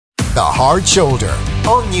The Hard Shoulder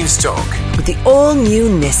on Newstalk. With the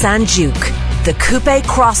all-new Nissan Juke, the coupe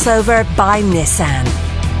crossover by Nissan.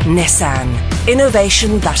 Nissan,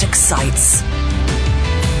 innovation that excites.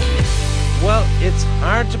 Well, it's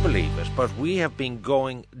hard to believe it, but we have been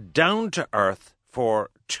going down to earth for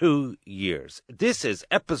 2 years. This is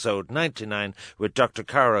episode 99 with Dr.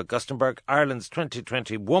 Cara Augustenborg, Ireland's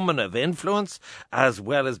 2020 Woman of Influence, as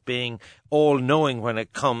well as being all-knowing when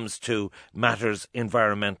it comes to matters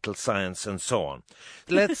environmental science and so on.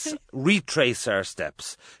 Let's retrace our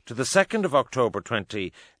steps to the 2nd of October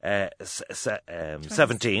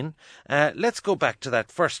 2017. Let's go back to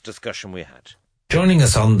that first discussion we had. Joining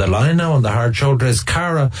us on the line now on the Hard Shoulder is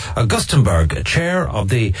Cara Augustenborg, Chair of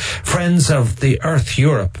the Friends of the Earth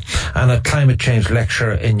Europe and a climate change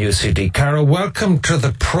lecturer in UCD. Cara, welcome to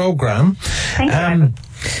the programme. Thank you.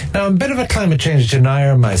 Now, I'm a bit of a climate change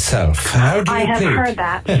denier myself. How do you I have plead? heard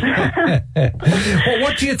that. Well,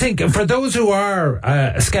 what do you think? For those who are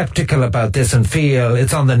sceptical about this and feel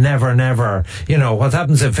it's on the never, what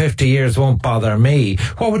happens in 50 years won't bother me,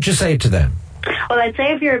 what would you say to them? Well, I'd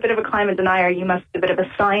say if you're a bit of a climate denier, you must be a bit of a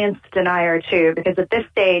science denier too, because at this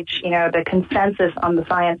stage, the consensus on the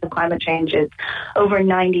science of climate change is over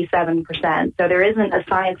 97%. So there isn't a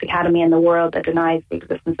science academy in the world that denies the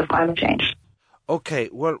existence of climate change. Okay,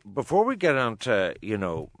 well, before we get on to,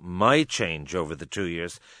 my change over the 2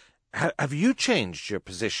 years, have you changed your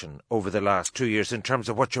position over the last 2 years in terms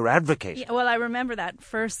of what you're advocating? Yeah, well, I remember that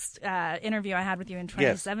first interview I had with you in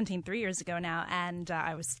 2017, yes. 3 years ago now, and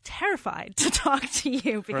I was terrified to talk to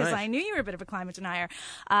you because I knew you were a bit of a climate denier.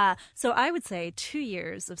 So I would say 2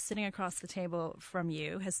 years of sitting across the table from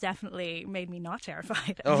you has definitely made me not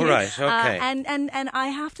terrified. Oh, right, okay. And I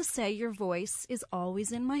have to say your voice is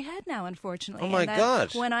always in my head now, unfortunately. Oh, my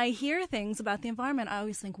God. When I hear things about the environment, I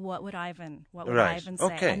always think, what would Ivan say?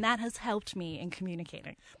 Okay. And that has helped me in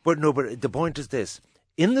communicating. But the point is this.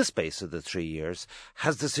 In the space of the 3 years,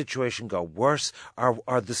 has the situation got worse?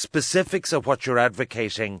 Are the specifics of what you're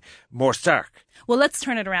advocating more stark? Well, let's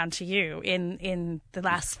turn it around to you. In the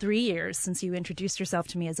last 3 years, since you introduced yourself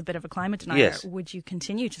to me as a bit of a climate denier, yes. Would you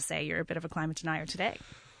continue to say you're a bit of a climate denier today?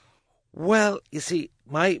 Well, you see,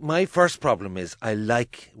 my first problem is I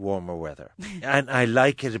like warmer weather. And I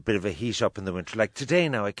like it a bit of a heat up in the winter. Like today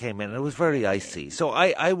now I came in and it was very icy. So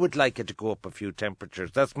I would like it to go up a few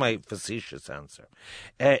temperatures. That's my facetious answer.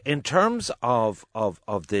 In terms of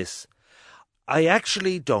this, I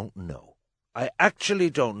actually don't know. I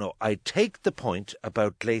take the point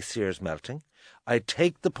about glaciers melting. I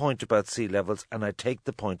take the point about sea levels, and I take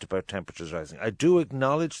the point about temperatures rising. I do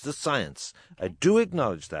acknowledge the science. I do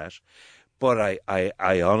acknowledge that. But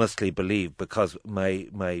I honestly believe, because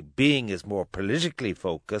my being is more politically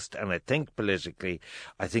focused, and I think politically,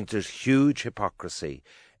 I think there's huge hypocrisy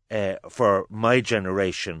for my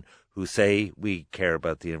generation who say we care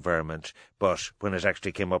about the environment, but when it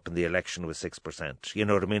actually came up in the election it was 6%. You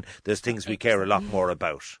know what I mean? There's things we care a lot more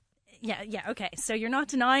about. Yeah, okay. So you're not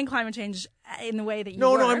denying climate change in the way that you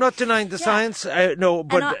No, were. I'm not denying the science. I'm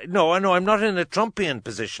not in a Trumpian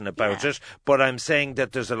position about it, but I'm saying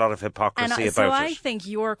that there's a lot of hypocrisy about it. So I think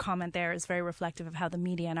your comment there is very reflective of how the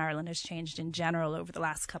media in Ireland has changed in general over the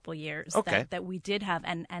last couple of years. Okay. That we did have,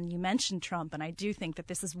 and you mentioned Trump, and I do think that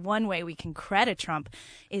this is one way we can credit Trump,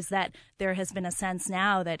 is that there has been a sense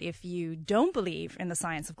now that if you don't believe in the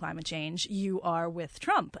science of climate change, you are with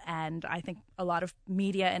Trump. And I think a lot of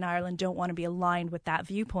media in Ireland don't want to be aligned with that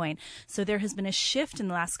viewpoint. So there has been a shift in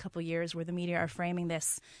the last couple of years where the media are framing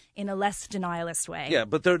this in a less denialist way. Yeah,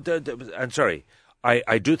 but I'm sorry.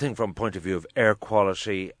 I do think from point of view of air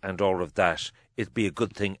quality and all of that, it'd be a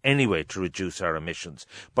good thing anyway to reduce our emissions.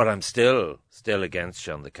 But I'm still against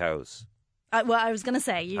you on the cows. Well, I was going to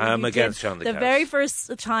say, I'm against you on the cows. The very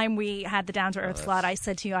first time we had the Down to Earth slot, I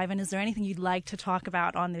said to you, Ivan, is there anything you'd like to talk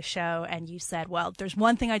about on this show? And you said, well, there's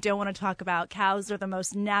one thing I don't want to talk about. Cows are the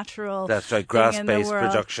most natural. That's right, grass-based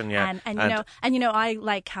production, yeah. And I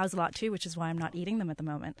like cows a lot too, which is why I'm not eating them at the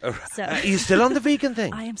moment. So are you still on the vegan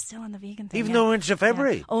thing? I am still on the vegan thing. Even though we're into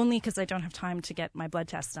February? Yeah. Only because I don't have time to get my blood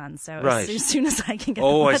tests done. So as soon as I can get the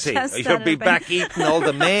blood tests done. Oh, I see. You'll be back eating all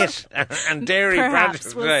the meat and dairy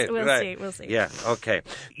products. Perhaps. We'll see. Yeah, okay.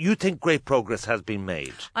 You think great progress has been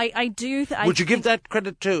made? I do. Would you give that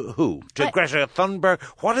credit to who? To Greta Thunberg?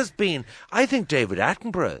 What has been? I think David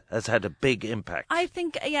Attenborough has had a big impact. I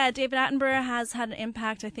think, David Attenborough has had an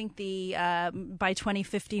impact. I think by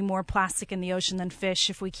 2050, more plastic in the ocean than fish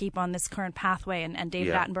if we keep on this current pathway. And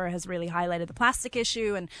David Attenborough has really highlighted the plastic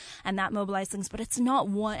issue and that mobilized things. But it's not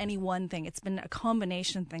any one thing. It's been a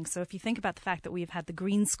combination of things. So if you think about the fact that we've had the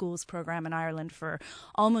Green Schools program in Ireland for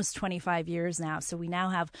almost 25 years now. So we now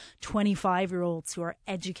have 25-year-olds who are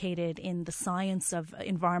educated in the science of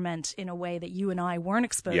environment in a way that you and I weren't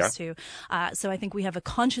exposed to. So I think we have a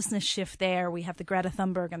consciousness shift there. We have the Greta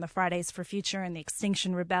Thunberg and the Fridays for Future and the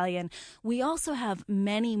Extinction Rebellion. We also have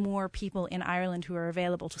many more people in Ireland who are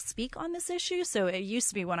available to speak on this issue. So it used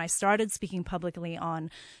to be when I started speaking publicly on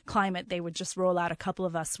climate, they would just roll out a couple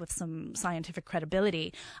of us with some scientific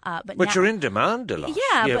credibility. But now, you're in demand a lot.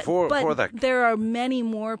 But for that. There are many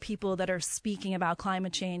more people that are speaking about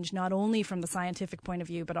climate change, not only from the scientific point of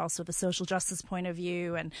view, but also the social justice point of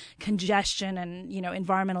view and congestion and,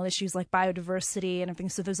 environmental issues like biodiversity and everything.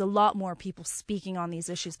 So there's a lot more people speaking on these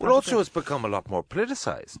issues. Well, also it's become a lot more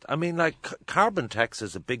politicised. I mean, like carbon tax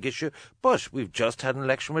is a big issue, but we've just had an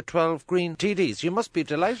election with 12 Green TDs. You must be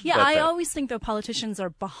delighted about that. I always think that politicians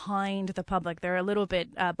are behind the public. They're a little bit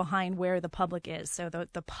behind where the public is. So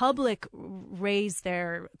the public raised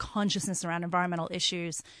their consciousness around environmental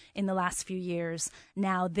issues in the last few years.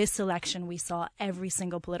 Now, this election, we saw every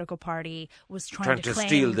single political party was trying to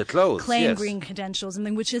steal the clothes, claim green credentials,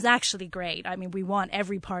 which is actually great. I mean, we want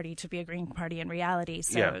every party to be a green party in reality.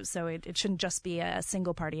 So it shouldn't just be a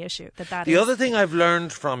single party issue. The other thing I've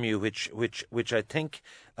learned from you, which I think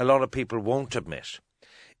a lot of people won't admit,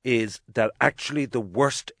 is that actually the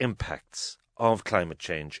worst impacts of climate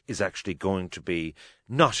change is actually going to be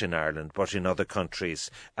not in Ireland but in other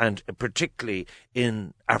countries, and particularly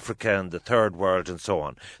in Africa and the third world and so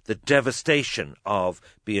on. The devastation of,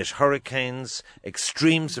 be it hurricanes,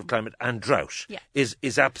 extremes of climate and drought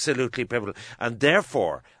is absolutely pivotal. And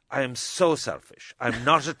therefore, I am so selfish. I'm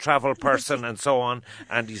not a travel person and so on,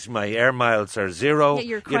 and my air miles are zero. Yeah,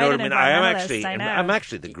 you're quite an environmentalist, I know. I'm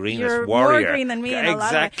actually the greenest you're warrior. You're more green than me in a lot of ways.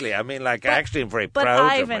 Exactly. I mean, actually, I'm very proud of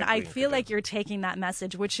my Ivan, I feel green like you're taking that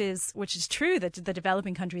message, which is true, that the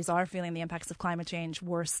developing countries are feeling the impacts of climate change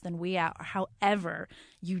worse than we are. However,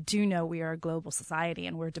 you do know we are a global society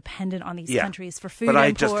and we're dependent on these countries for food imports. But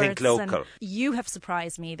I just think local. And you have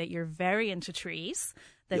surprised me that you're very into trees.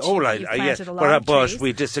 You've yes, planted a lot of but trees.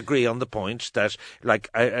 we disagree on the point that, like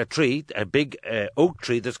a tree, a big oak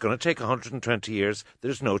tree that's going to take 120 years,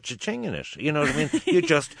 there's no cha-ching in it. You know what I mean? You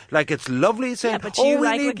just, it's lovely saying,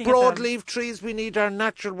 we need broadleaf trees, we need our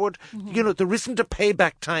natural wood. Mm-hmm. There isn't a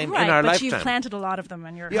payback time in our lifetime. But you've planted a lot of them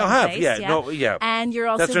in your home place. And you're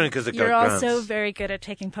also, that's only because you're also very good at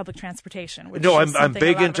taking public transportation. Which I'm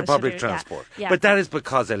big into public transport. Yeah. But that is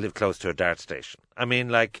because I live close to a DART station. I mean,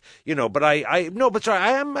 but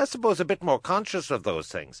I am, I suppose, a bit more conscious of those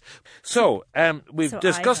things. So, we've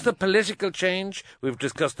discussed the political change, we've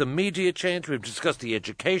discussed the media change, we've discussed the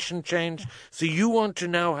education change. So you want to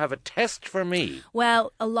now have a test for me.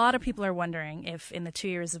 Well, a lot of people are wondering if, in the 2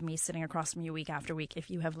 years of me sitting across from you week after week,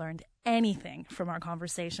 if you have learned anything from our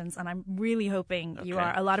conversations, and I'm really hoping you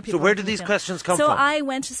are. A lot of people. So where did these questions come from? So I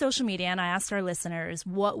went to social media and I asked our listeners,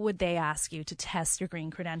 what would they ask you to test your green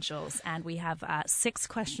credentials? And we have 6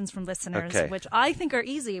 questions from listeners, which I think are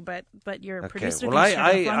easy, but your producer. Well,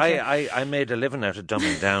 I made a living out of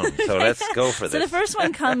dumbing down, so let's go for this. So the first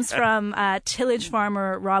one comes from tillage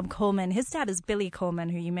farmer Rob Coleman. His dad is Billy Coleman,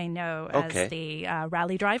 who you may know as the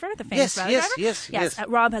rally driver, the famous rally driver. Yes.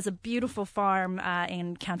 Rob has a beautiful farm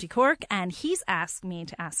in County Cork. And he's asked me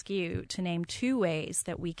to ask you to name 2 ways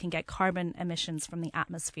that we can get carbon emissions from the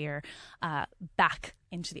atmosphere back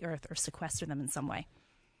into the earth or sequester them in some way.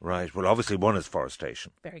 Right. Well, obviously one is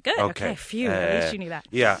forestation. Very good. Okay. Phew. At least you knew that.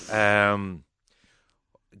 Yeah.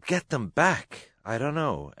 Get them back. I don't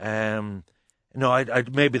know.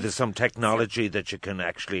 Maybe there's some technology that you can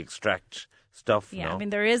actually extract stuff. Yeah, I mean,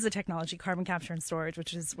 there is a technology, carbon capture and storage,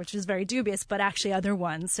 which is very dubious, but actually other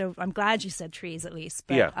ones. So I'm glad you said trees at least.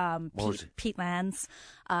 But peatlands.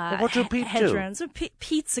 What do peat hedgerows. do? So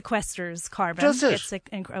peat sequesters carbon. Does it?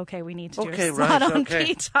 We need to do a slot on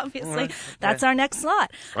peat, obviously. Right. That's our next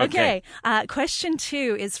slot. Okay. Question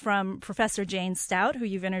 2 is from Professor Jane Stout, who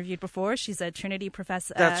you've interviewed before. She's a Trinity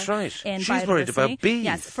professor. That's right. In She's worried about bees.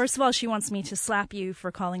 Yes. First of all, she wants me to slap you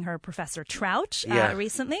for calling her Professor Trout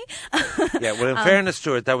recently. Yeah, well, in fairness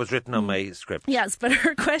to her, that was written on my script. Yes, but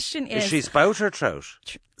her question is... Is she spout or trout?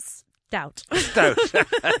 Stout.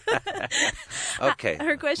 Okay.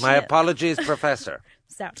 Her question my apologies, Professor.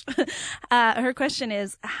 Stout. Her question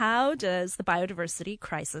is, how does the biodiversity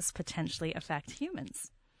crisis potentially affect humans?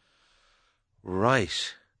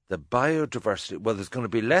 Right. The biodiversity... Well, there's going to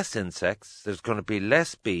be less insects, there's going to be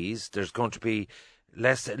less bees, there's going to be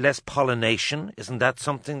less pollination. Isn't that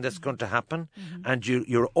something that's going to happen? Mm-hmm. And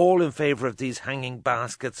you're all in favour of these hanging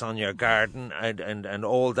baskets on your garden and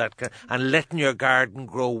all that, and letting your garden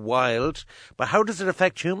grow wild. But how does it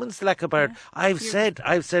affect humans? I've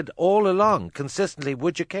said all along consistently,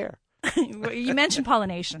 would you care? You mentioned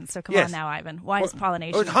pollination, so come on now, Ivan. Why is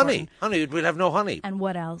pollination important? Honey. We'll have no honey. And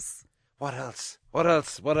what else? What else?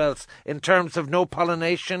 In terms of no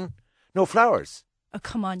pollination, no flowers. Oh,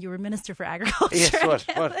 come on, you were Minister for Agriculture. Yes,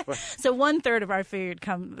 what? So 1/3 of our food is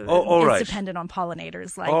right. dependent on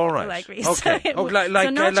pollinators like me. Okay.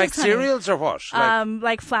 So like cereals or what?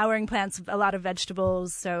 Like flowering plants, a lot of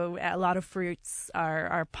vegetables, so a lot of fruits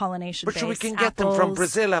are pollination-based. But we can get them from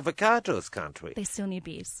Brazil, avocados, can't we? They still need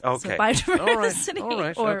bees. Okay. So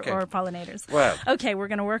biodiversity okay. or pollinators. Well. Okay, we're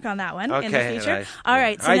going to work on that one in the future. Right. All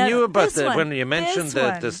right. So I knew about when you mentioned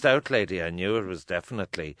the stout lady, I knew it was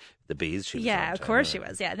definitely the bees she was of course she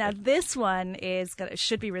was. Yeah. Now this one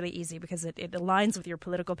should be really easy because it aligns with your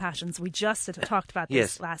political passions. We just talked about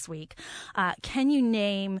this last week. Can you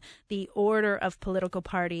name the order of political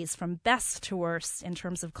parties from best to worst in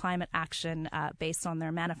terms of climate action based on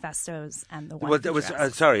their manifestos and the one?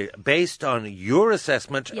 Based on your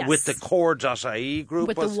assessment with the core.ie group,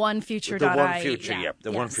 with the One Future. The One Future,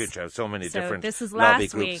 One Future. So many different lobby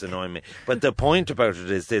groups annoying me. But the point about it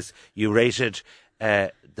is this: you rated.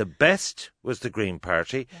 The best was the Green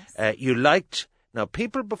Party. Yes. You liked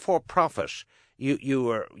people before profit. You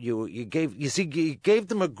gave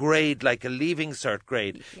them a grade like a leaving cert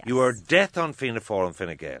grade. Yes. You were death on Fianna Fáil and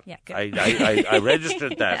Fine Gael. Yeah, good. I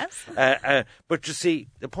registered that. Yes. But you see,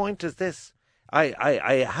 the point is this.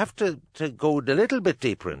 I have to go a little bit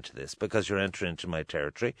deeper into this because you're entering into my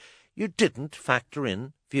territory. You didn't factor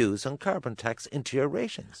in views on carbon tax into your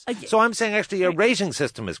ratings. So I'm saying actually your rating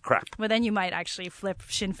system is crap. Well, then you might actually flip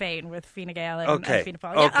Sinn Féin with Fine Gael and Fianna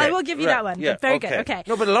Fáil. Okay. I will give you that one. Yeah, Very good. Okay.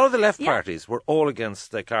 No, but a lot of the left parties were all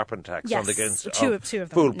against the carbon tax. Yes, against two of them.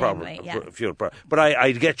 Fuel problem. But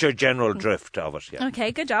I get your general drift of it. Yeah.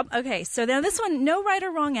 Okay, good job. Okay, so now this one, no right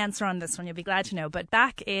or wrong answer on this one. You'll be glad to know. But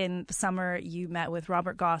back in the summer, you met with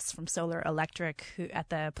Robert Goss from Solar Electric at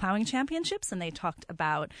the Ploughing Championships, and they talked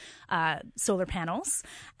about solar panels.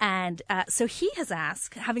 And so he has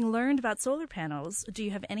asked, having learned about solar panels, do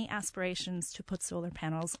you have any aspirations to put solar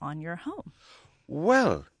panels on your home?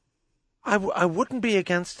 Well, I wouldn't be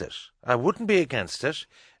against it.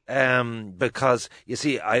 Because you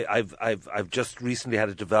see, I've just recently had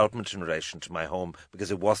a development in relation to my home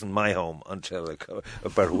because it wasn't my home until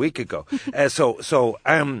about a week ago.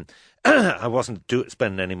 I wasn't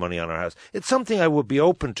spending any money on our house. It's something I would be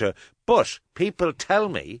open to, but people tell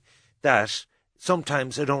me that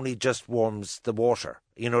sometimes it only just warms the water.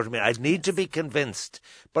 You know what I mean? I'd need to be convinced.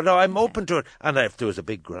 But no, I'm open to it. And if there was a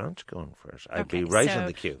big grant going for it, I'd be right on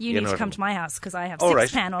the queue. You need to come to my house because I have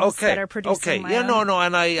 6 panels that are producing my own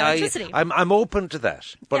electricity. I'm open to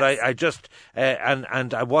that. But yes. I just,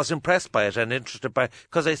 and I was impressed by it and interested by it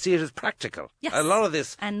because I see it as practical. Yes. A lot of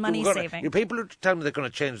this. And money saving. People who tell me they're going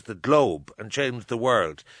to change the globe and change the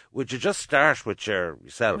world, would you just start with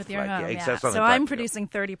yourself? With your home, So I'm producing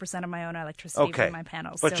 30% of my own electricity with my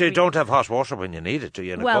panels. But you don't have hot water when you need it, do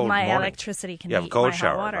you? Well, my electricity can heat my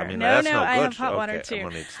hot water. I mean, no, I have hot water too.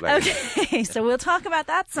 Okay, so we'll talk about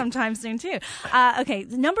that sometime soon too. Okay,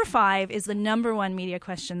 number 5 is the number one media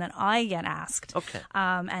question that I get asked. Okay.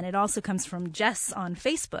 And it also comes from Jess on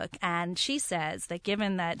Facebook, and she says that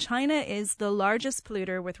given that China is the largest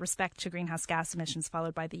polluter with respect to greenhouse gas emissions,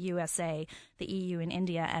 followed by the USA, the EU and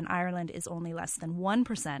India, and Ireland is only less than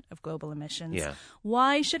 1% of global emissions,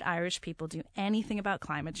 why should Irish people do anything about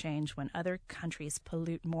climate change when other countries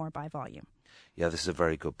pollute more by volume? Yeah, this is a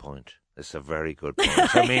very good point.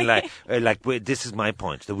 I mean, this is my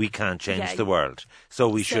point, that we can't change the world. So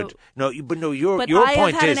we should. Your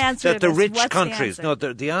point is that the rich countries.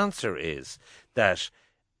 The answer is that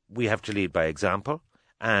we have to lead by example.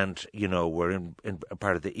 And, we're in a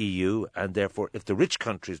part of the EU, and therefore, if the rich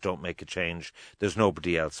countries don't make a change, there's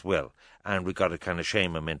nobody else will. And we've got to kind of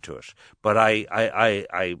shame them into it. But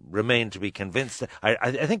I remain to be convinced.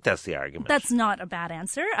 I think that's the argument. That's not a bad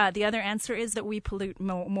answer. The other answer is that we pollute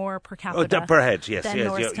more per capita per head, yes, than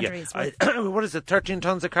North countries. What is it, 13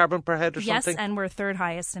 tons of carbon per head or something? Yes, and we're third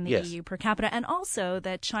highest in the EU per capita. And also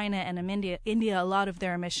that China and India, a lot of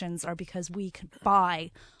their emissions are because we can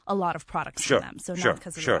buy a lot of products from them, so not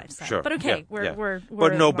because of the lifestyle. But okay,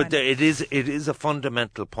 but it is a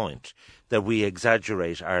fundamental point that we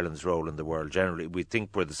exaggerate Ireland's role in the world generally. We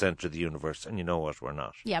think we're the centre of the universe, and you know what, we're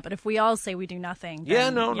not. Yeah, but if we all say we do nothing,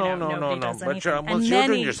 then, nobody does anything. Once you're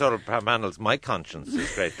doing your solar panels, my conscience is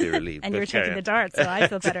greatly relieved. And you're taking the dart, so I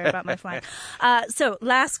feel better about my flying. So,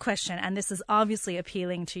 last question, and this is obviously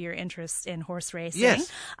appealing to your interest in horse racing. Yes.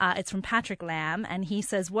 It's from Patrick Lamb, and he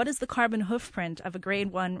says, what is the carbon hoofprint of a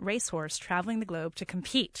Grade 1 racehorse travelling the globe to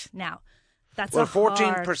compete? Now, that's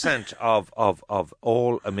 14% of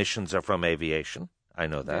all emissions are from aviation. I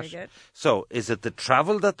know that. Very good. So, is it the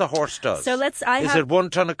travel that the horse does? So Is it 1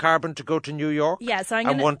 ton of carbon to go to New York? Yeah, so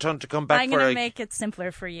and 1 ton to come back I'm for going to make it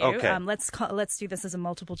simpler for you. Okay. Let's do this as a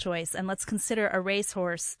multiple choice, and let's consider a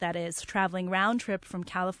racehorse that is traveling round trip from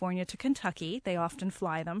California to Kentucky. They often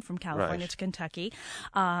fly them from California to Kentucky.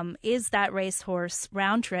 Is that racehorse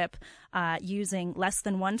round trip using less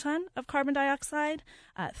than 1 ton of carbon dioxide,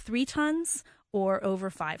 3 tons, or over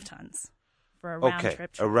 5 tons for a round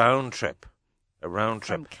trip? A round trip. A round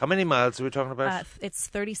trip. How many miles are we talking about? It's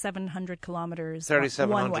 3,700 kilometers.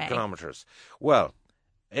 3,700 kilometers. Well,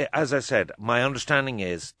 as I said, my understanding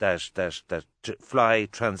is that to fly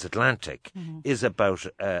transatlantic is about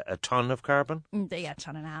a ton of carbon. Yeah,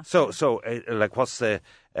 ton and a half. So like, what's the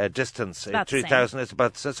distance? 3,000 is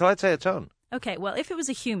about. So I'd say a ton. Okay, well, if it was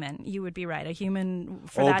a human, you would be right. A human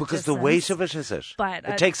for that because distance, the weight of it is it. But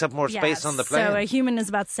it takes up more space on the plane. So a human is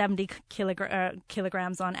about 70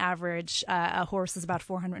 kilograms on average. A horse is about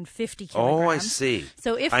 450 kilograms. Oh, I see.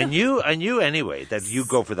 So if I knew anyway that you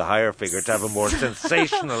go for the higher figure to have a more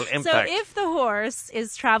sensational impact. So if the horse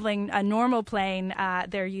is traveling a normal plane,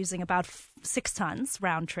 they're using about 6 tons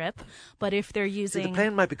round trip. But if they're using... the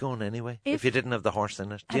plane might be going anyway if you didn't have the horse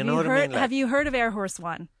in it. Do you know what I mean? Have you heard of Air Horse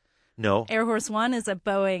One? No. Air Horse One is a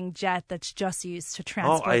Boeing jet that's just used to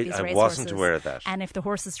transport these racehorses. I wasn't aware of that. And if the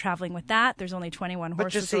horse is traveling with that, there's only 21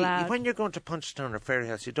 horses allowed. But you see, when you're going to Punchestown or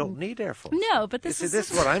Fairyhouse, you don't need Air Force. No, but this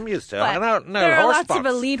is what I'm used to. There are lots of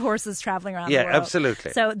elite horses traveling around the world. Yeah,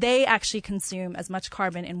 absolutely. So they actually consume as much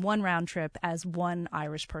carbon in one round trip as one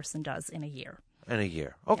Irish person does in a year. In a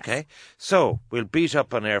year. Okay. Yes. So we'll beat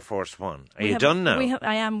up on Air Force One. Are you done now?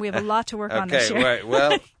 I am. We have a lot to work on this year. Okay,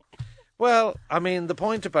 right. Well, I mean, the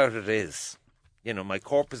point about it is, my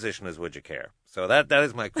core position is would you care? So that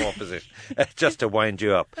is my core position, just to wind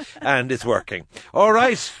you up. And it's working. All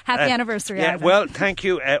right. Happy anniversary, Yeah, Ivan. well, thank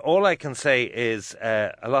you. All I can say is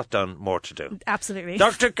a lot done, more to do. Absolutely.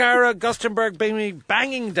 Dr. Cara Augustenborg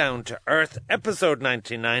banging down to earth, episode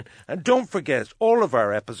 99. And don't forget, all of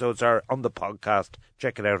our episodes are on the podcast.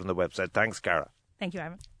 Check it out on the website. Thanks, Cara. Thank you,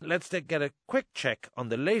 Ivan. Let's get a quick check on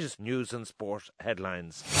the latest news and sport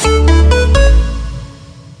headlines.